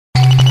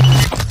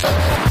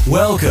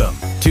Welcome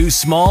to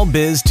Small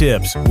Biz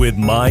Tips with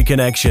My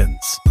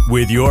Connections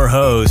with your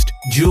host,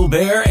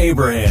 Julbert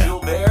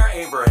Abraham,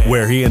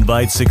 where he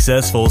invites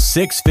successful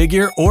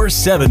six-figure or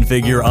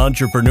seven-figure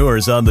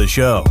entrepreneurs on the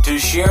show to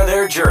share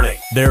their journey,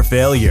 their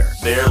failure,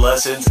 their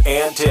lessons,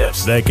 and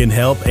tips that can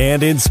help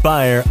and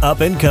inspire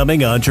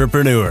up-and-coming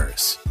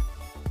entrepreneurs.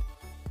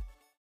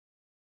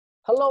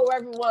 Hello,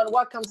 everyone.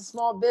 Welcome to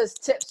Small Biz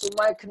Tips with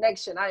My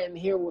Connection. I am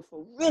here with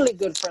a really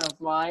good friend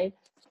of mine,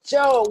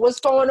 Joe.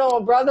 What's going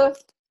on, brother?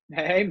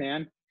 Hey,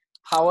 man.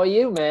 How are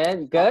you,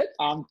 man? Good?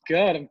 I'm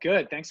good.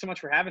 Thanks so much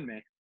for having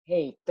me.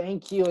 Hey,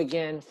 thank you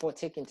again for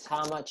taking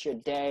time out your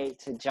day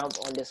to jump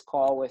on this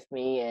call with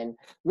me and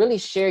really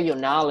share your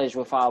knowledge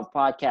with our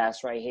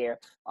podcast right here.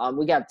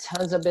 We got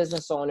tons of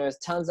business owners,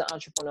 tons of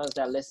entrepreneurs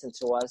that listen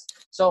to us.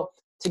 So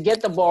to get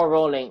the ball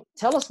rolling,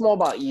 tell us more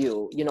about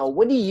you.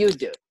 What do you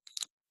do?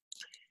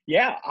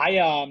 Yeah,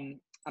 I'm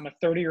a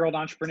 30-year-old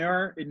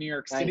entrepreneur in New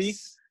York City.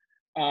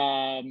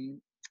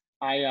 Nice.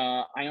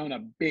 I own a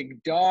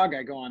big dog.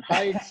 I go on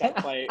hikes. I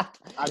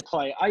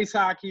play ice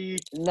hockey.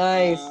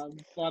 Nice.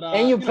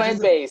 And you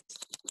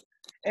plant-based.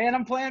 And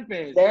I'm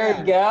plant-based. There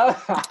you go.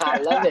 I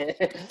love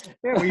it.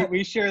 Yeah,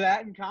 we share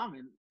that in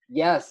common.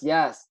 Yes.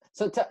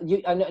 So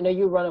I know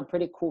you run a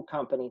pretty cool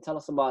company. Tell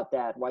us about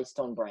that,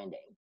 Whitestone Branding.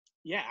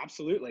 Yeah,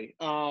 absolutely.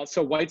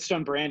 So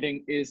Whitestone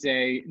Branding is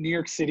a New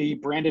York City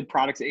branded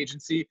products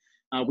agency.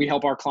 We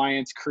help our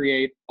clients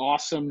create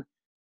awesome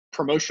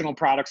promotional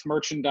products,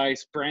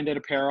 merchandise, branded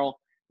apparel.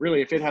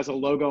 Really, if it has a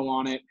logo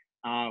on it,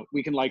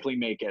 we can likely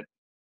make it.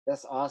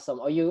 That's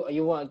awesome. You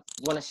want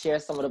to share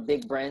some of the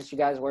big brands you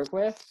guys work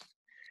with?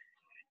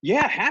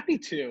 Yeah, happy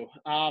to.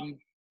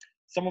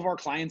 Some of our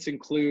clients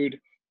include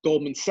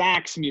Goldman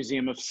Sachs,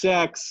 Museum of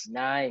Sex,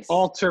 nice,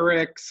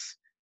 Alteryx.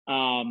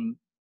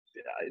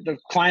 The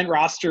client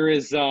roster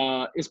is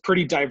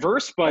pretty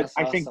diverse, but that's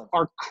I awesome. think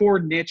our core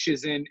niche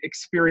is in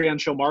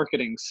experiential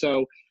marketing.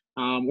 So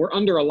we're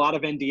under a lot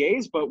of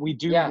NDAs, but we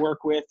do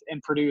work with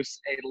and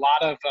produce a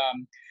lot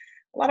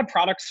of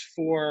products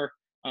for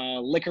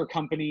liquor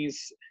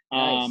companies,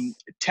 nice.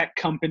 tech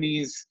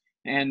companies,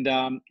 and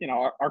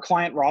our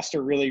client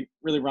roster really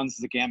runs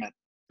the gamut.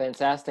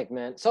 Fantastic,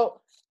 man.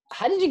 So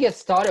how did you get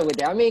started with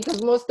that? I mean,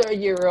 because most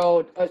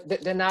 30-year-old,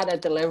 they're not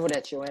at the level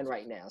that you're in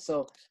right now.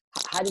 So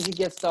how did you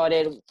get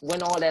started?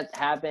 When all that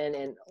happened,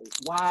 and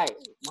why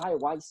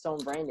Whitestone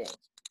Branding?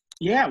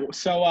 Yeah,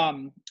 so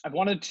I've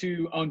wanted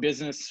to own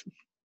business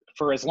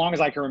for as long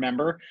as I can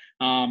remember.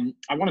 I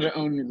wanted to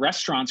own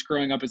restaurants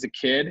growing up as a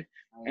kid,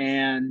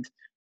 and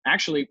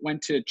actually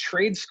went to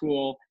trade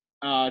school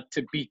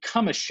to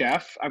become a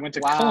chef. I went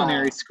to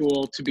culinary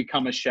school to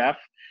become a chef.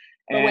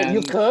 Oh, wait,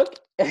 you cook?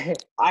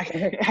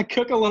 I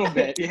cook a little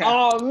bit, yeah.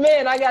 Oh,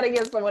 man, I got to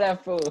get some of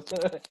that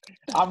food.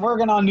 I'm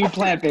working on new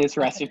plant-based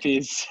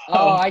recipes. So.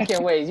 Oh, I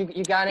can't wait.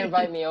 You got to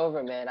invite me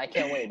over, man. I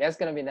can't wait. That's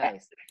going to be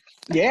nice.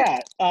 Yeah.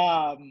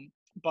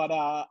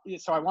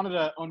 So I wanted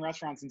to own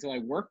restaurants until I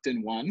worked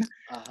in one.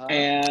 Uh-huh.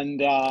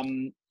 And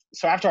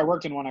so after I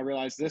worked in one, I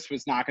realized this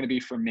was not going to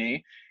be for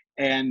me.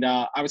 And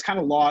I was kind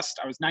of lost.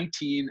 I was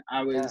 19.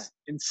 I was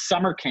in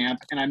summer camp,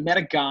 and I met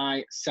a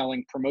guy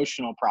selling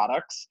promotional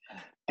products.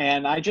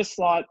 And I just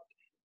thought,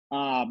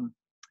 I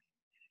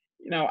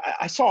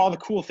saw all the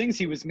cool things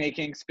he was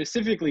making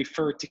specifically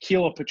for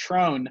Tequila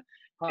Patron.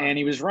 Huh. And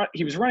he was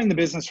running the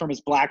business from his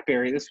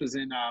BlackBerry. This was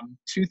in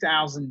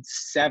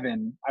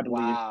 2007, I believe.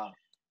 Wow.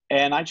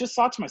 And I just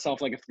thought to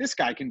myself, like, if this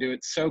guy can do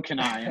it, so can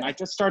I. And I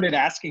just started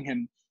asking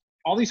him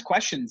all these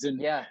questions. And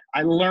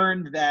I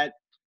learned that,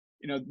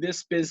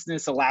 this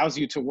business allows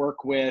you to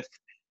work with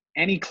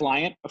any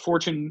client, a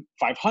Fortune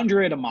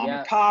 500, a mom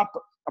and pop,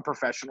 a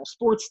professional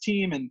sports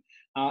team, and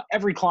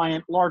every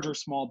client, large or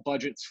small,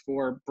 budgets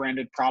for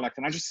branded product.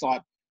 And I just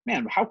thought,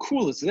 man, how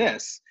cool is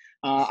this?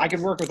 I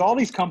can work with all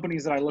these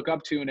companies that I look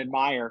up to and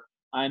admire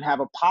and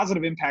have a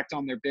positive impact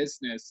on their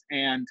business.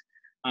 And,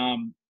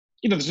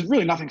 there's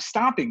really nothing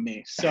stopping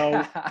me.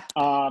 So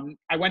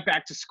I went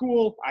back to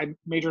school. I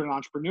majored in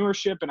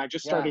entrepreneurship, and I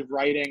just started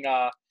writing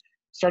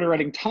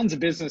tons of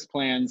business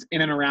plans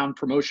in and around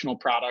promotional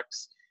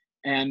products.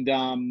 And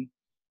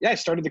I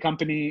started the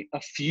company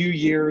a few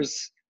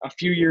years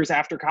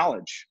after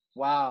college.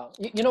 Wow.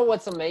 You know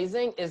what's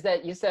amazing is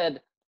that you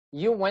said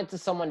you went to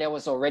someone that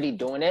was already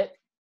doing it.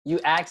 You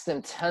asked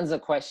him tons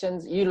of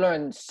questions. You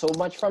learned so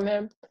much from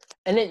him.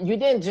 And then you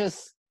didn't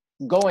just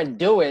go and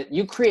do it.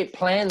 You create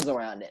plans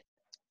around it.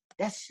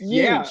 That's huge.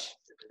 Yeah.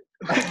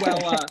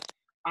 Well,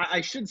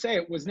 I should say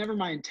it was never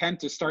my intent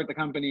to start the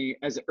company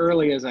as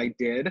early as I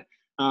did.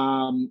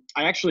 I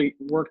actually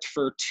worked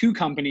for two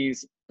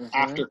companies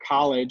after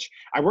college.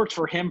 I worked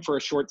for him for a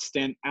short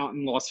stint out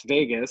in Las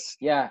Vegas.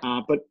 Yeah.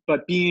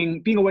 But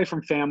being away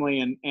from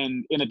family and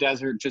in a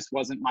desert just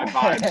wasn't my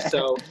vibe.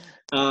 So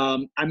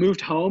I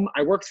moved home.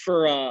 I worked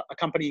for a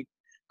company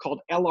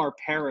called LR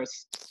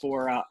Paris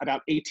for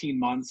about 18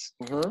 months.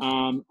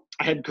 I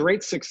had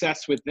great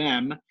success with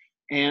them.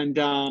 And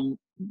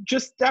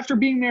just after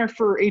being there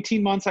for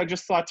 18 months, I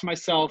just thought to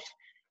myself,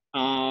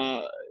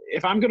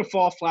 if I'm going to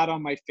fall flat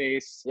on my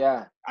face,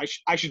 yeah,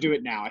 I should do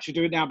it now. I should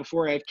do it now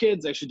before I have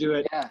kids. I should do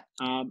it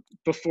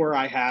before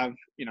I have,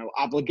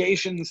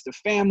 obligations to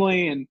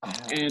family, and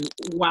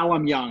while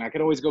I'm young. I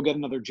could always go get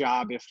another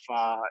job if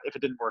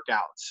it didn't work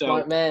out. So,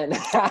 smart man.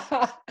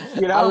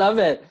 I love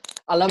it.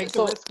 Take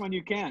the risk when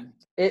you can.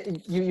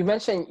 You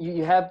mentioned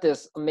you have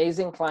this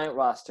amazing client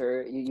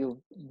roster.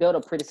 You built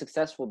a pretty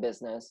successful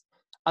business.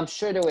 I'm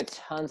sure there were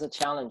tons of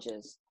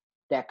challenges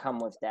that come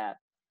with that.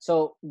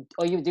 So,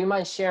 do you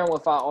mind sharing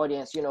with our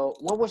audience,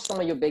 what were some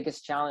of your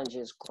biggest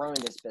challenges growing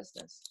this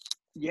business?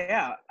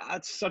 Yeah,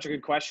 that's such a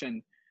good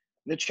question.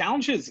 The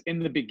challenges in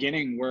the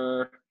beginning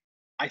were,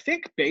 I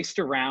think, based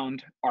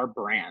around our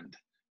brand.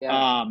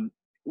 Yeah.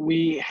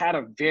 We had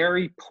a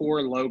very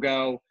poor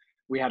logo.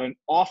 We had an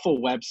awful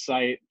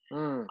website.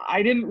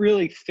 I didn't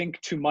really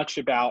think too much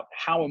about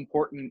how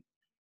important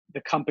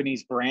the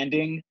company's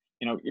branding.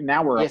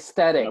 Now we're the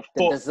aesthetic,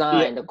 the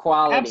design, the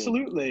quality.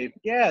 Absolutely,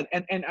 yeah,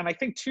 and I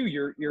think too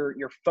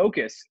your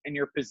focus and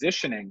your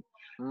positioning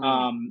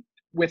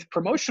with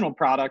promotional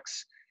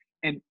products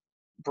and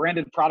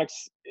branded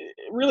products.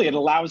 It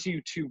allows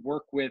you to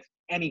work with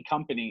any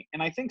company,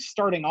 and I think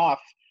starting off,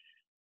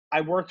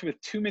 I worked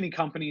with too many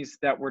companies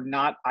that were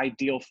not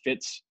ideal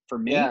fits for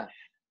me. Yeah.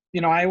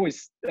 I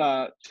always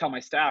tell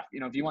my staff,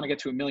 if you want to get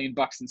to $1 million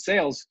in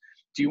sales,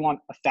 do you want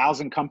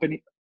 1,000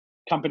 companies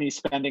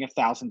spending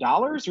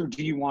 $1,000, or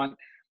do you want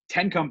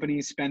 10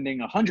 companies spending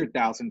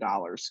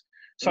 $100,000?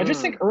 So I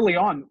just think early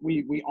on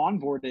we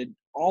onboarded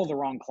all the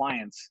wrong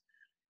clients,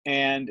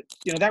 and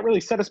that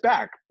really set us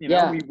back.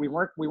 We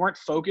weren't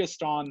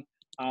focused on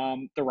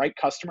the right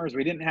customers.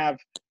 We didn't have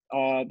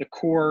the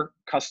core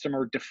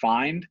customer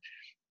defined,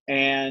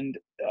 and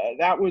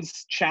that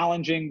was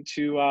challenging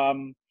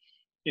to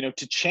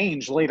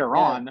change later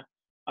on.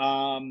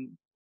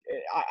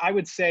 I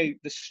would say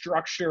the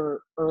structure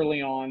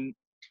early on,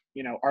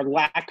 our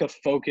lack of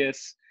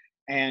focus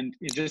and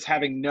just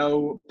having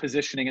no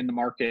positioning in the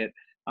market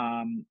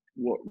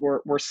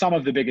were some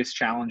of the biggest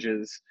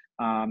challenges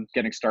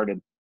getting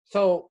started.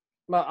 So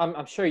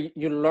I'm sure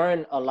you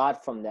learn a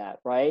lot from that,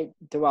 right?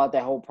 Throughout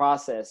that whole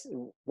process.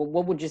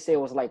 What would you say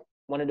was like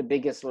one of the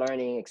biggest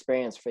learning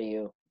experience for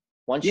you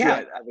once you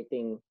had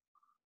everything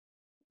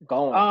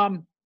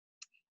going?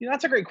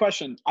 That's a great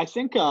question. I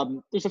think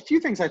there's a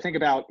few things I think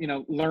about,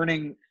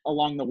 learning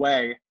along the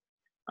way.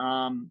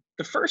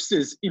 The first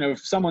is,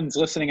 if someone's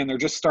listening and they're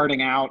just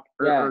starting out,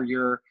 or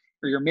you're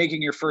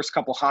making your first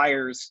couple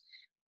hires,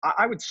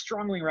 I would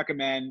strongly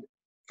recommend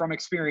from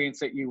experience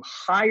that you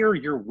hire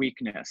your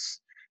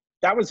weakness.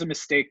 That was a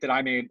mistake that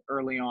I made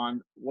early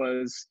on.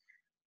 Was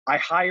I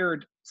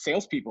hired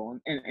salespeople,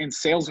 and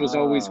sales was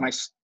always my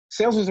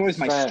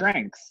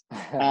strength,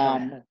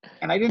 and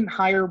I didn't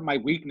hire my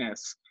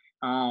weakness.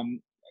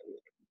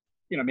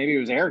 Maybe it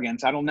was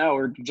arrogance, I don't know,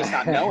 or just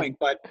not knowing,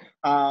 but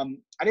I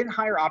didn't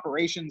hire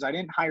operations. I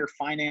didn't hire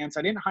finance.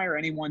 I didn't hire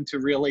anyone to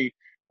really,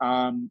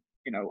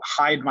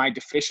 hide my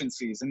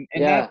deficiencies. And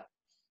that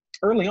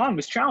early on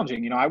was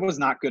challenging. I was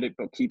not good at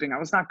bookkeeping. I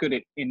was not good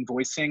at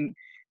invoicing,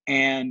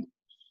 and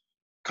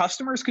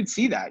customers could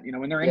see that,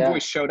 when their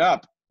invoice showed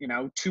up,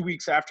 2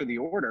 weeks after the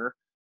order,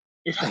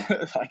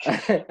 like,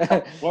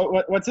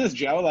 what's this,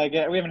 Joe? Like,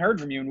 we haven't heard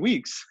from you in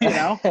weeks,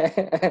 So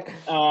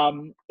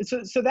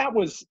that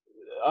was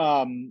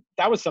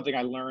something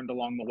I learned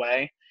along the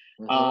way.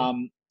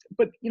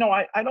 But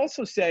I'd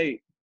also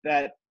say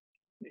that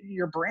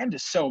your brand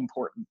is so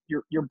important.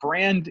 Your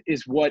brand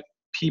is what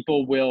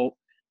people will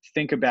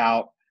think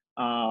about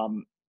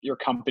your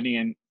company.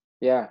 And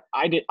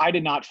I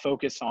did not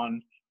focus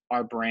on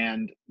our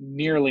brand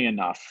nearly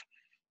enough.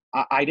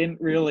 I didn't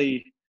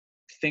really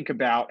think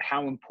about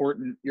how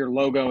important your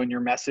logo and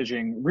your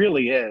messaging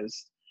really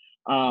is.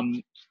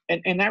 And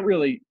that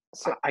really,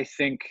 I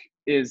think,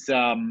 is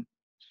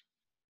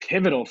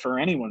pivotal for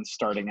anyone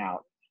starting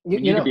out.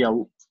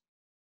 You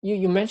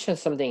mentioned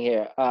something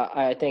here.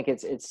 I think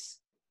it's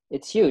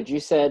huge. You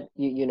said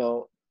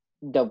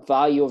the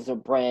value of the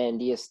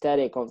brand, the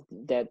aesthetic of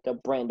the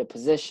brand, the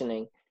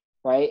positioning,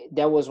 right?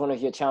 That was one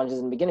of your challenges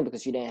in the beginning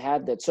because you didn't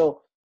have that.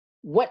 So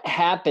what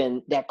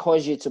happened that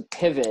caused you to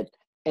pivot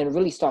and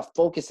really start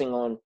focusing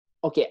on,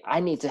 okay, I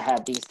need to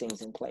have these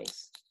things in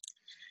place?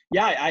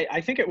 Yeah,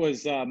 I think it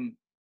was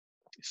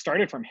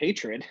started from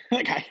hatred.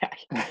 Like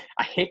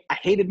I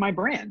hated my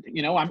brand.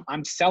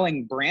 I'm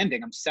selling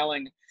branding. I'm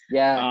selling.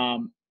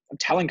 I'm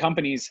telling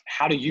companies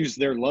how to use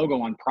their logo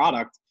on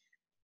product,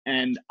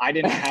 and I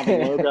didn't have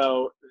a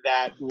logo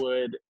that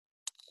would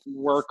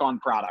work on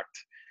product.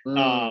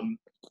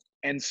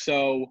 And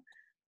so,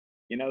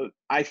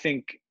 I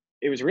think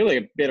it was really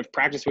a bit of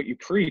practice what you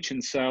preach.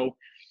 And so,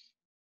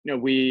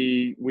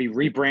 we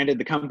rebranded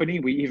the company.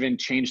 We even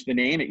changed the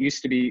name. It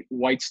used to be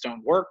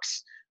Whitestone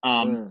Works.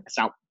 It's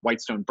now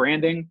Whitestone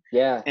Branding.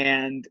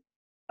 And,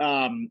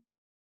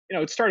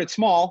 it started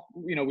small.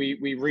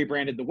 We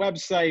rebranded the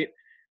website.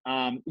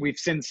 We've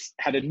since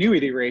had a new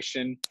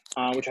iteration,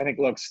 which I think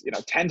looks,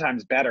 10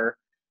 times better.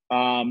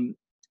 And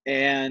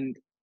I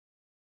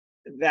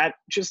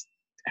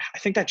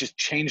think that just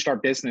changed our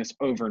business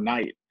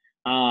overnight.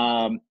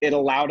 It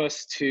allowed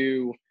us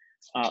to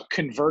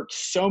convert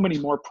so many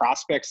more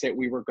prospects that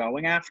we were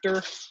going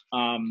after.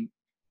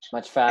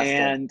 Much faster.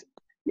 And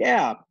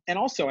yeah. And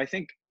also I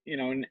think,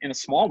 in a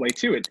small way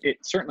too, it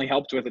certainly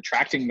helped with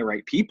attracting the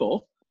right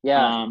people.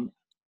 Yeah.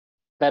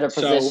 Better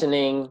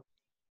positioning,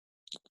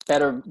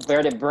 better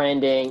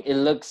branding. It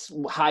looks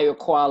higher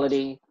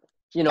quality.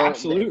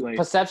 Absolutely.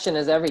 Perception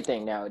is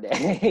everything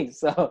nowadays.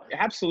 So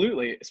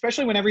absolutely,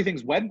 especially when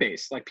everything's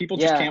web-based. Like people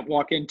just can't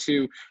walk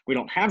into, we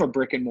don't have a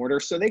brick and mortar,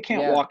 so they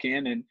can't walk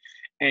in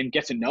and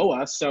get to know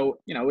us. So,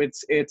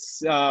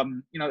 it's a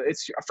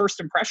first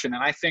impression.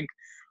 And I think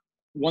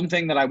one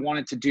thing that I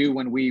wanted to do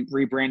when we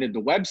rebranded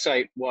the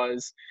website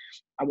was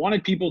I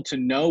wanted people to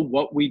know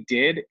what we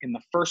did in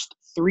the first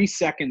 3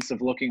 seconds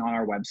of looking on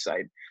our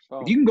website.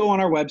 If you can go on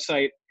our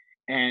website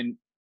and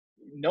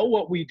know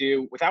what we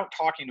do without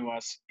talking to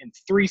us in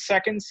 3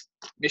 seconds,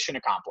 mission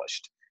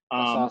accomplished.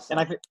 Awesome.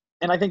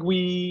 And I think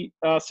we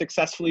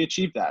successfully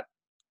achieved that.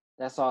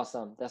 That's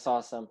awesome. That's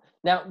awesome.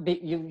 Now,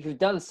 you've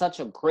done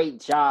such a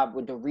great job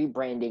with the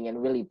rebranding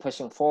and really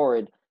pushing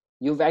forward.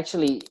 You've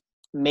actually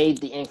made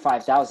the Inc.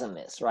 5000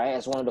 list, right?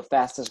 As one of the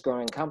fastest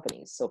growing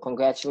companies. So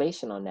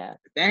congratulations on that.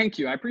 Thank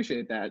you. I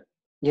appreciate that.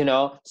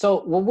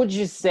 So what would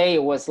you say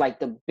was like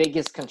the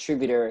biggest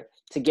contributor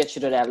to get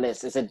you to that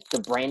list? Is it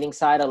the branding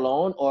side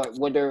alone, or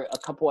were there a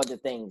couple other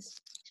things?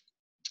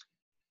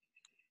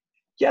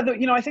 Yeah,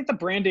 I think the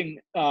branding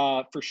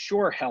for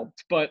sure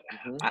helped, but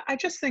I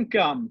just think,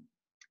 a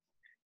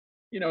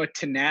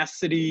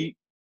tenacity,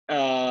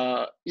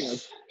 I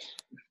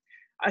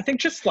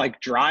think just like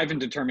drive and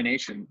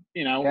determination,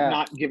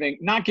 not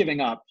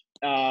giving up.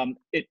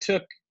 It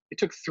took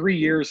 3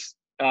 years,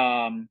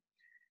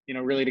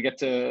 really to get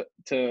to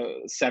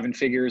 7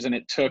 figures. And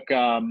it took,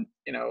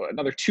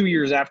 another 2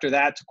 years after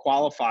that to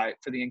qualify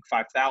for the Inc.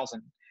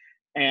 5000.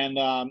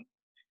 And,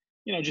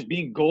 just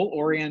being goal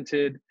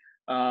oriented,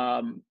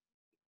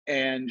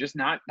 and just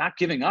not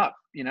giving up,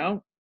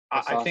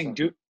 I think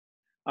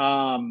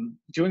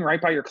doing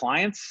right by your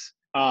clients,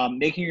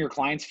 making your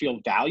clients feel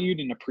valued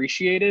and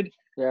appreciated.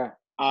 Yeah.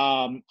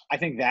 I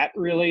think that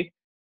really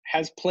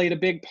has played a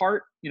big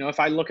part. If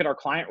I look at our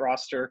client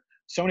roster,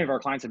 so many of our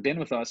clients have been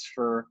with us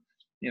for,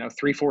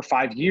 3, 4,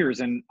 5 years.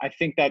 And I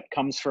think that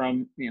comes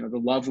from,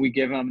 the love we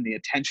give them, the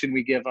attention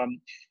we give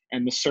them,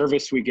 and the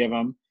service we give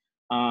them.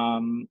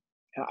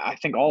 I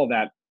think all of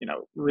that,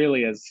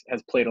 really has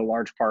played a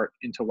large part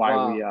into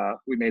why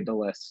we made the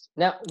list.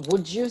 Now,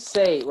 would you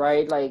say,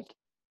 right, like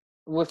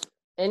with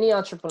any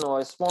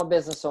entrepreneurs, small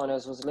business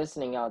owners who's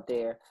listening out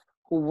there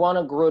who want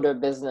to grow their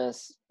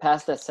business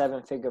past that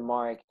 7-figure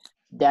mark,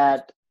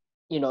 that,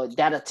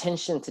 that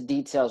attention to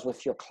details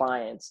with your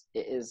clients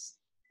is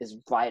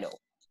vital?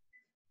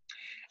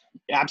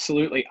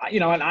 Absolutely.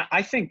 And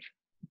I think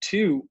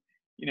too,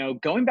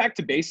 going back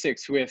to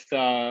basics with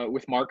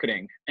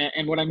marketing.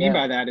 And what I mean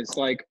by that is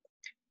like,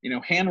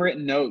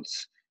 handwritten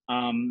notes,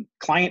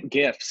 client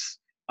gifts,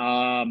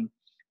 the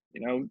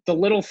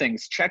little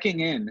things,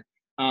 checking in,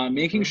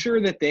 making sure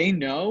that they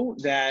know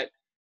that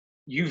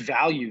you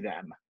value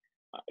them.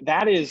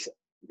 That is,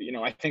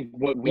 I think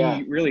what we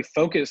really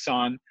focus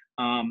on.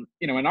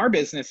 In our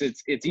business,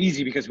 it's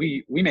easy because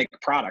we make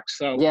products.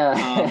 So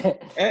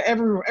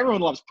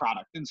everyone loves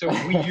product. And so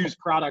we use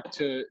product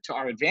to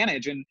our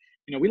advantage. And,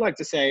 we like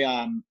to say,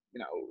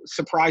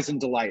 surprise and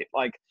delight.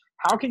 Like,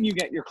 how can you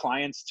get your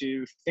clients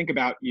to think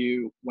about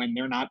you when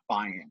they're not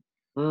buying?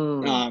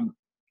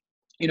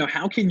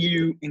 How can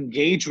you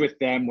engage with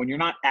them when you're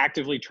not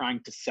actively trying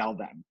to sell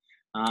them?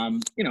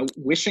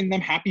 Wishing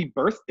them happy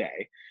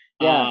birthday,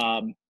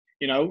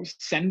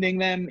 sending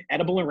them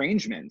edible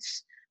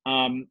arrangements,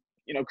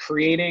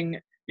 creating,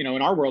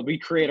 in our world, we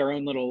create our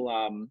own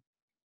little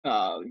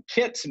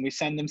kits and we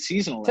send them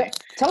seasonally.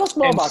 Tell us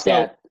more about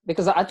that,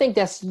 because I think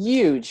that's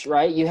huge,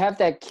 right? You have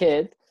that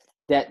kit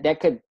that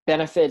could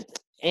benefit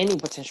any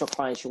potential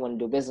clients you want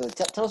to do business.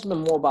 Tell us a bit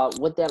more about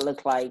what that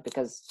looked like,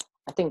 because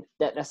I think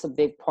that's a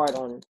big part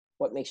on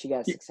what makes you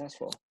guys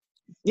successful.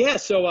 Yeah.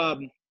 So,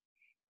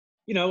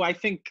 I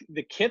think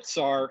the kits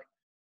are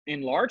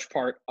in large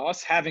part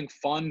us having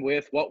fun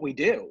with what we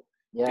do.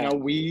 Yeah.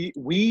 We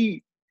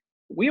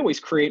always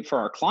create for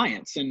our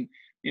clients, and,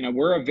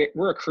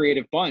 we're a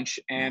creative bunch,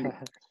 and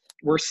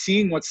we're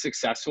seeing what's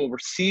successful. We're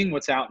seeing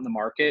what's out in the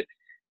market.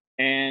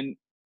 And,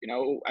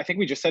 I think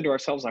we just said to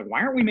ourselves, like,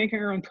 why aren't we making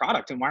our own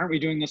product? And why aren't we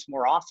doing this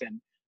more often?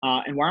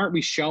 And why aren't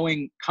we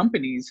showing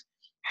companies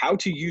how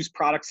to use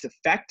products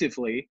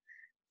effectively?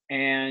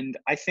 And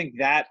I think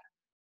that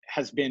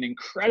has been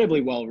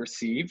incredibly well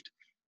received.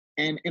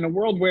 And in a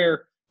world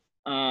where,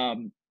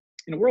 in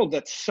a world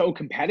that's so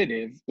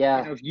competitive,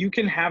 if you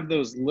can have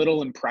those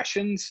little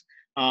impressions,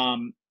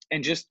 and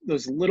just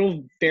those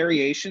little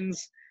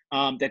variations,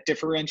 that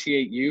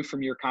differentiate you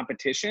from your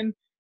competition,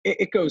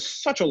 it goes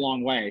such a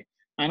long way.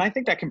 And I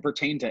think that can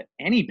pertain to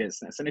any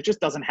business, and it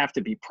just doesn't have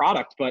to be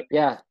product. But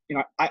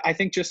I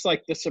think just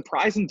like the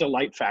surprise and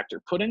delight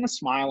factor, putting a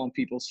smile on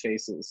people's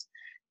faces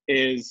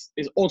is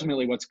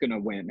ultimately what's going to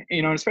win.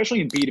 And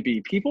especially in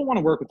B2B, people want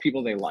to work with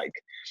people they like.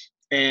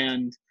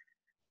 And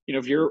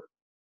if you're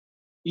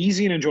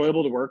easy and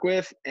enjoyable to work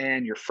with,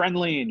 and you're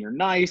friendly and you're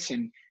nice,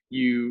 and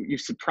you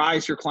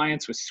surprise your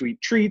clients with sweet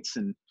treats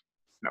and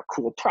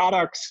cool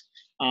products,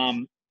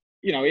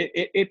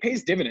 it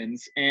pays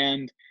dividends.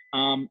 And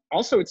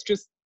also it's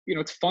just,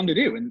 it's fun to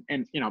do.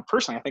 And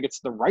personally, I think it's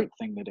the right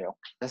thing to do.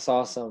 That's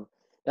awesome.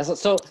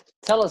 So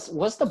tell us,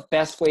 what's the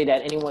best way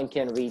that anyone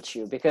can reach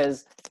you?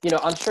 Because,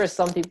 I'm sure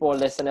some people are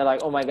listening, they're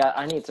like, oh my God,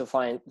 I need to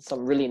find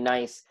some really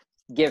nice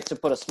gift to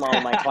put a smile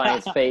on my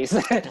client's face.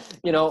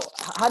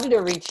 How do they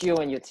reach you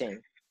and your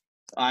team?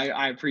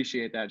 I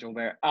appreciate that,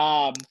 Gilbert.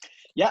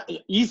 Yeah,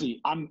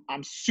 easy.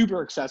 I'm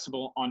super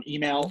accessible on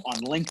email, on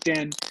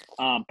LinkedIn,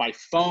 by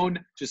phone,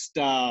 just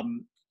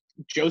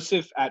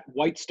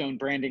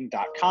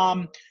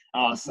joseph@whitestonebranding.com.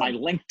 Awesome. My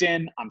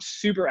LinkedIn, I'm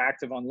super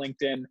active on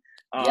LinkedIn.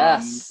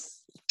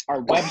 Yes.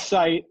 Our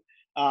website,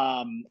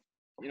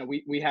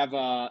 we have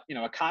a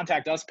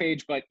contact us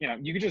page, but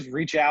you can just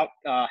reach out,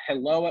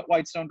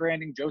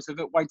 hello@whitestone-branding,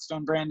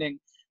 joseph@whitestone-branding.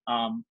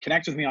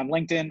 Connect with me on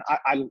LinkedIn.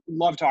 I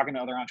love talking to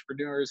other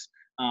entrepreneurs.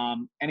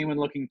 Anyone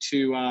looking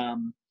to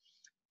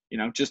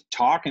just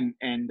talk and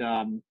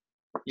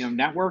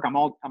network, I'm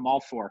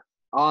all for.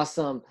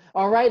 Awesome.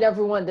 All right,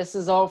 everyone, this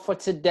is all for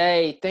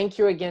today. Thank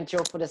you again,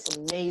 Joe, for this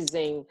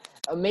amazing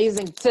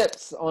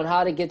tips on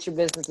how to get your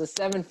business to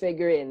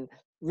 7-figure and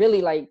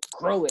really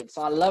grow it.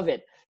 So I love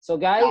it. So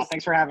guys,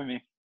 thanks for having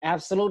me.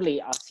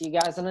 Absolutely. I'll see you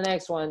guys on the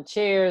next one.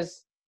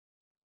 Cheers.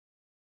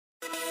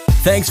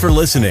 Thanks for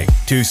listening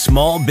to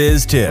Small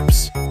Biz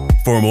Tips.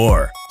 For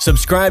more,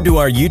 subscribe to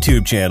our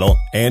YouTube channel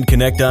and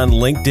connect on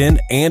LinkedIn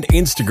and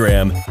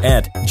Instagram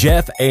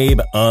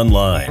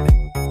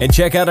 @JeffAbeOnline. And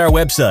check out our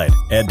website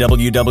at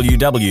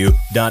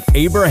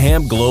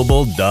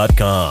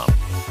www.abrahamglobal.com.